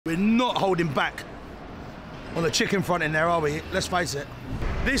We're not holding back on the chicken front in there, are we? Let's face it.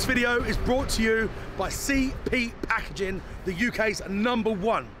 This video is brought to you by CP Packaging, the UK's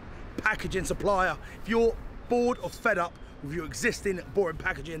 #1 packaging supplier. If you're bored or fed up with your existing boring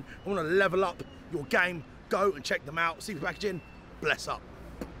packaging and want to level up your game, go and check them out. CP Packaging, bless up.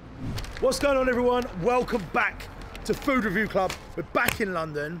 What's going on, everyone? Welcome back to Food Review Club. We're back in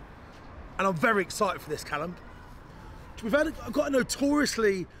London and I'm very excited for this, Callum. I've got a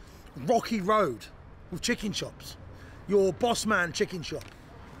notoriously rocky road with chicken shops. Your boss man chicken shop.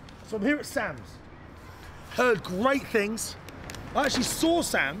 So I'm here at Sam's. Heard great things. I actually saw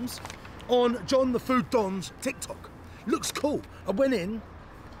Sam's on Jon The Food Don's TikTok. Looks cool. I went in,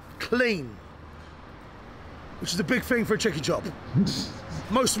 clean, which is a big thing for a chicken shop.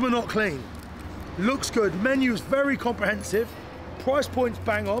 Most of them are not clean. Looks good. Menu's very comprehensive. Price point's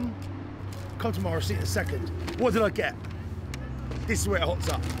bang on. Come to my receipt in a second. What did I get? This is where it hots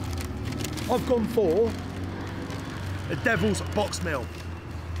up. I've gone for a Devil's Box Meal.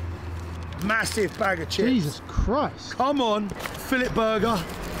 Massive bag of chips. Jesus Christ. Come on. Fillet burger.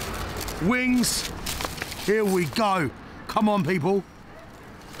 Wings. Here we go. Come on, people.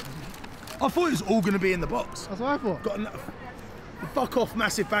 I thought it was all going to be in the box. That's what I thought. Got a fuck off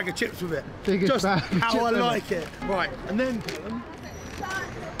massive bag of chips with it. Biggest Just bag of how chips I ever. like it. Right, and then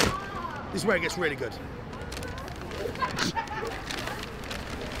this is where it gets really good.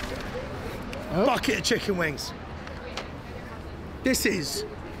 Oh. Bucket of chicken wings. This is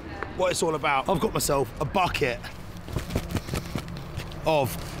what it's all about. I've got myself a bucket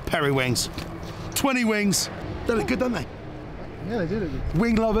of peri wings. 20 wings. They look good, don't they? Yeah, they do look good.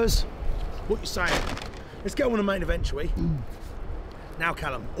 Wing lovers, what you saying? Let's get on the main event, shall we? Now,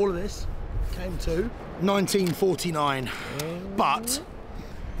 Callum, all of this came to 1949, but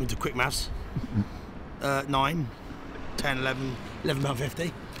we do quick maths. 9, 10, 11,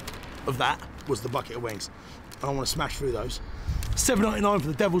 £11.50 of that was the bucket of wings. I want to smash through those. £7.99 for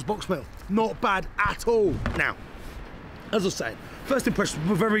the Devil's Box Meal. Not bad at all. Now, as I was saying, first impressions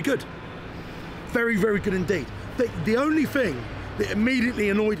were very good. Very, very good indeed. The only thing that immediately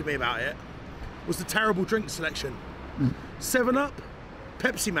annoyed me about it was the terrible drink selection. 7-Up,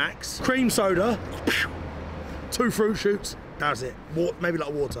 Pepsi Max, cream soda, 2 fruit shoots, that was it. Maybe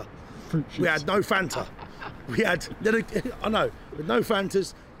like water. Fruit shoots. We had no Fanta. We had, I know, with no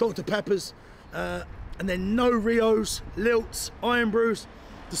Fantas, Dr. Peppers, and then no Rios, Lilts, Iron Brews,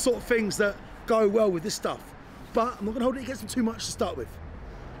 the sort of things that go well with this stuff. But I'm not gonna hold it against them too much to start with.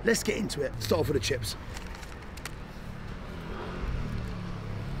 Let's get into it. Start off with the chips.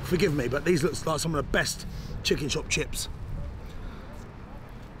 Forgive me, but these look like some of the best chicken shop chips.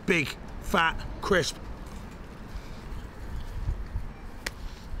 Big, fat, crisp.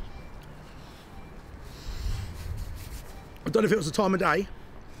 I don't know if it was the time of day.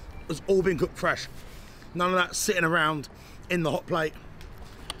 It's all been cooked fresh. None of that sitting around in the hot plate,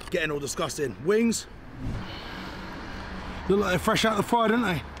 getting all disgusting. Wings look like they're fresh out of the fry, don't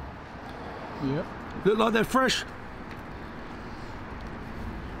they? Yep. Look like they're fresh.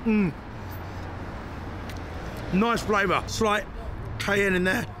 Nice flavour. Slight cayenne in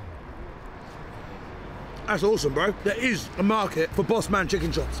there. That's awesome, bro. There is a market for boss man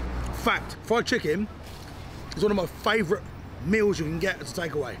chicken chops. Fact, fried chicken is one of my favourite meals you can get as a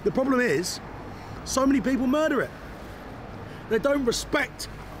takeaway. The problem is, so many people murder it. They don't respect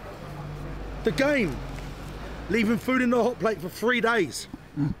the game. Leaving food in the hot plate for 3 days.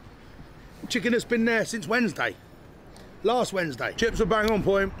 Chicken that's been there since Wednesday. Last Wednesday. Chips are bang on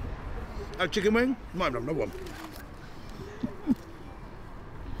point. A chicken wing? Might have another one.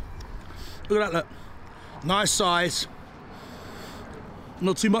 Look at that, look. Nice size.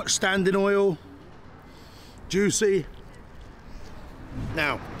 Not too much standing oil. Juicy.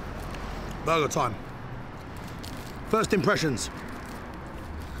 Now, burger time. First impressions.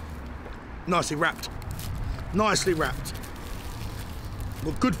 Nicely wrapped. Nicely wrapped.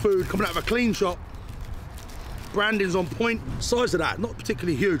 Got good food coming out of a clean shop. Branding's on point. Size of that, not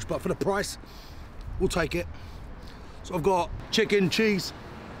particularly huge, but for the price, we'll take it. So I've got chicken, cheese,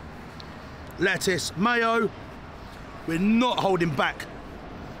 lettuce, mayo. We're not holding back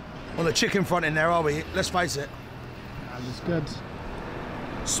on the chicken front in there, are we? Let's face it. That looks good.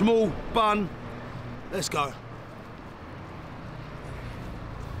 Small bun. Let's go.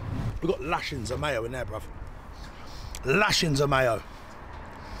 We've got lashings of mayo in there, bruv. Lashings of mayo.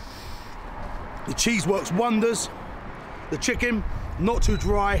 The cheese works wonders. The chicken, not too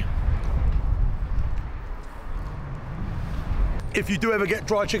dry. If you do ever get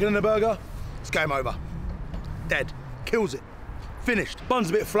dry chicken in a burger, it's game over. Dead. Kills it. Finished. Bun's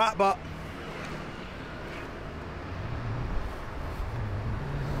a bit flat, but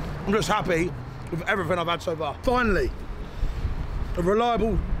I'm just happy with everything I've had so far. Finally, a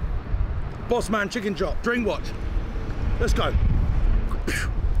reliable Boss Man chicken chop. Drink watch. Let's go.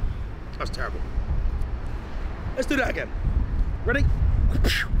 That's terrible. Let's do that again. Ready?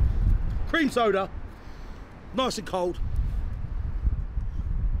 Cream soda. Nice and cold.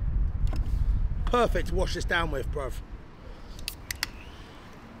 Perfect to wash this down with, bruv.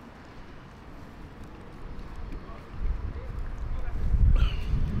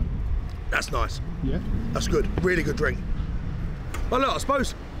 That's nice. Yeah. That's good. Really good drink. Well, look, I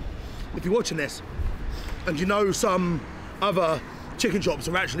suppose if you're watching this and you know some other chicken shops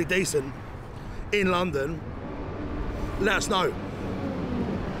are actually decent in London, let us know.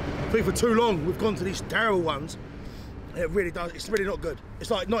 I think for too long we've gone to these terrible ones. It really does. It's really not good.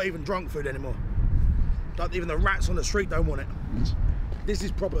 It's like not even drunk food anymore. Like even the rats on the street don't want it. This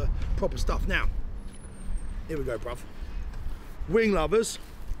is proper stuff. Now, here we go, bruv. Wing lovers,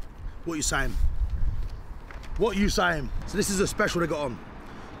 what are you saying? What are you saying? So this is a special they got on.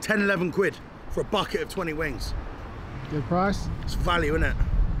 10, 11 quid for a bucket of 20 wings. Good price. It's value, isn't it?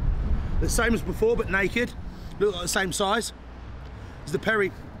 The same as before, but naked. Look like the same size. It's the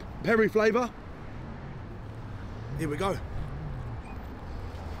peri flavour. Here we go.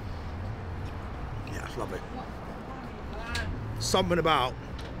 Yeah, it's lovely. Something about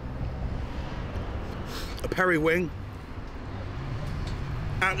a peri wing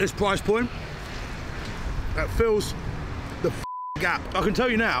at this price point that fills the gap. I can tell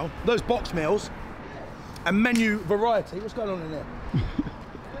you now, those box meals and menu variety. What's going on in there?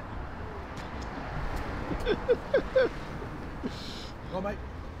 Go on, mate.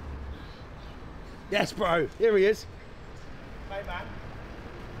 Yes, bro. Here he is. Hey, man.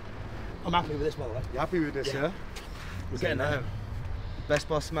 I'm happy with this, by the way. You happy with this, yeah? We're getting there. Best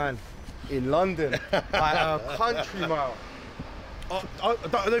boss man in London by a country mile. I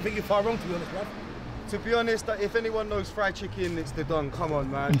don't think you're far wrong, to be honest, bro. To be honest, if anyone knows fried chicken, it's the Don. Come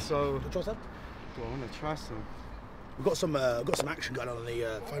on, man. So, Want to try some? well, I want to try some. We've got some action going on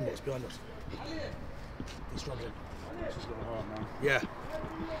the phone box behind us. He's struggling. It's just got a heart, man. Yeah.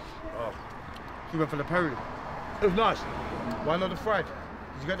 Oh. You went for the peri. It was nice. Why not the fried?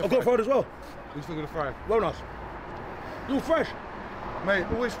 Did you get the I've got fried as well. What do you think of the fried? Well nice. It's all fresh. Mate,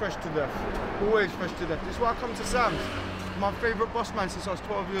 always fresh to death. Always fresh to death. This is why I come to Sam's. My favourite boss man since I was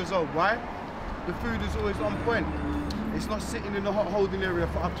 12 years old. Why? The food is always on point. It's not sitting in the hot holding area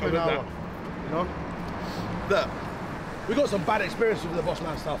for up to an hour. You know? Look, we got some bad experiences with the Boss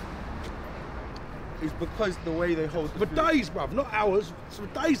Man stuff. It's because the way they hold the For food. days, bruv, not hours. It's for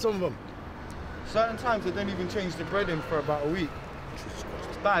days, some of them. Certain times they don't even change the bread in for about a week.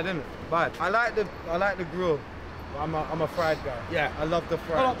 It's bad, isn't it? Bad. I like the grill. But I'm a fried guy. Yeah. I love the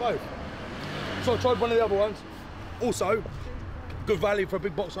fried. I like both. So I tried one of the other ones. Also, good value for a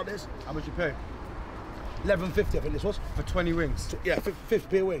big box like this. How much you pay? $11.50, I think this was. For 20 wings. Yeah,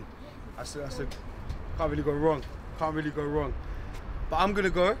 50p a wing. I said, can't really go wrong. Can't really go wrong. But I'm gonna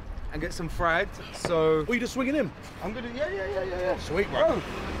go and get some fried. So. Were you just swinging in? I'm gonna, yeah. Sweet, bro.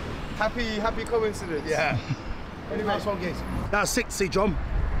 Happy coincidence. Yeah. Anyway. Nice one, geez. That was sick to see John.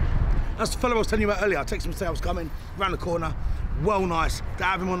 That's the fellow I was telling you about earlier. I texted him to say I was coming, round the corner. Well nice to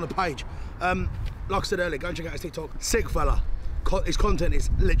have him on the page. Like I said earlier, go and check out his TikTok. Sick fella. His content is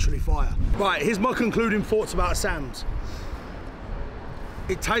literally fire. Right, here's my concluding thoughts about Sam's.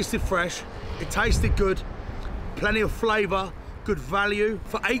 It tasted fresh, it tasted good, plenty of flavour, good value.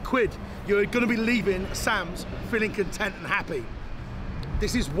 For 8 quid, you're gonna be leaving Sam's feeling content and happy.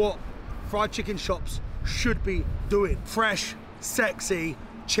 This is what fried chicken shops should be doing. Fresh, sexy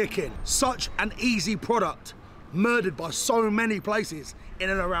chicken. Such an easy product, murdered by so many places in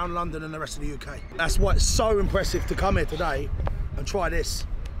and around London and the rest of the UK. That's why it's so impressive to come here today and try this,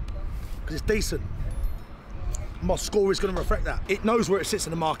 because it's decent. My score is going to reflect that. It knows where it sits in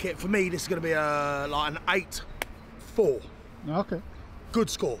the market. For me, this is going to be like an 8.4. Okay.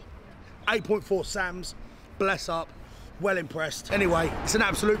 Good score. 8.4 Sam's, bless up, well impressed. Anyway, it's an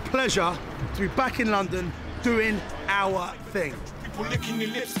absolute pleasure to be back in London doing our thing. People licking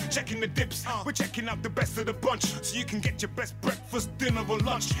your lips, checking the dips. We're checking out the best of the bunch, so you can get your best breakfast, dinner, or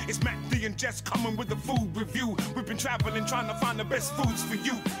lunch. It's Matt D and Jess coming with the food review. We've been traveling, trying to find the best foods for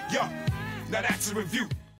you. Yeah, now that's a review.